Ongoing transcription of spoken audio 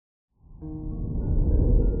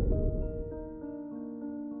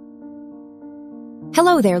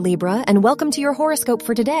Hello there, Libra, and welcome to your horoscope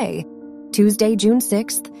for today, Tuesday, June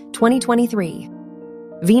 6th, 2023.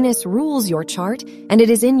 Venus rules your chart, and it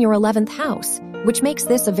is in your 11th house, which makes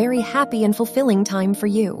this a very happy and fulfilling time for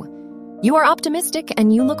you. You are optimistic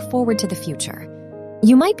and you look forward to the future.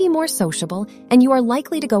 You might be more sociable, and you are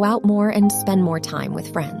likely to go out more and spend more time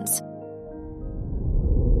with friends.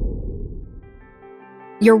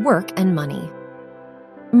 Your work and money.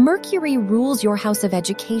 Mercury rules your house of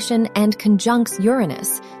education and conjuncts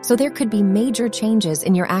Uranus, so there could be major changes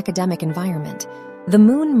in your academic environment. The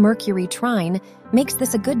Moon-Mercury trine makes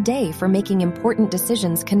this a good day for making important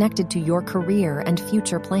decisions connected to your career and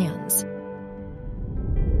future plans.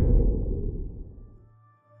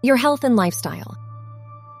 Your health and lifestyle.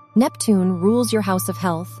 Neptune rules your house of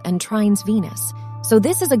health and trines Venus, so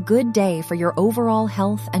this is a good day for your overall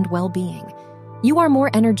health and well-being. You are more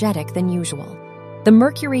energetic than usual. The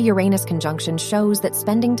Mercury-Uranus conjunction shows that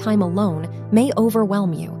spending time alone may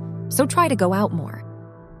overwhelm you, so try to go out more.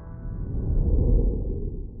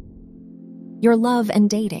 Your love and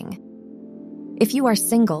dating. If you are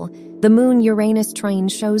single, the Moon-Uranus trine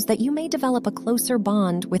shows that you may develop a closer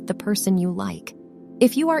bond with the person you like.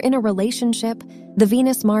 If you are in a relationship, the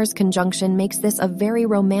Venus-Mars conjunction makes this a very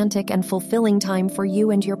romantic and fulfilling time for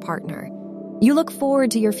you and your partner. You look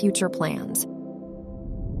forward to your future plans.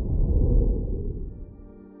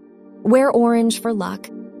 Wear orange for luck.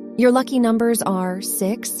 Your lucky numbers are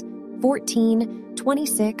 6, 14,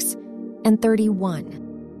 26, and 31.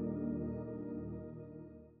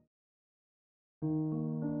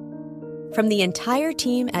 From the entire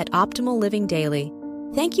team at Optimal Living Daily,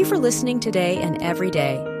 thank you for listening today and every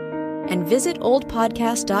day. And visit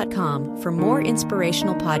oldpodcast.com for more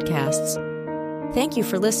inspirational podcasts. Thank you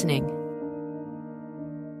for listening.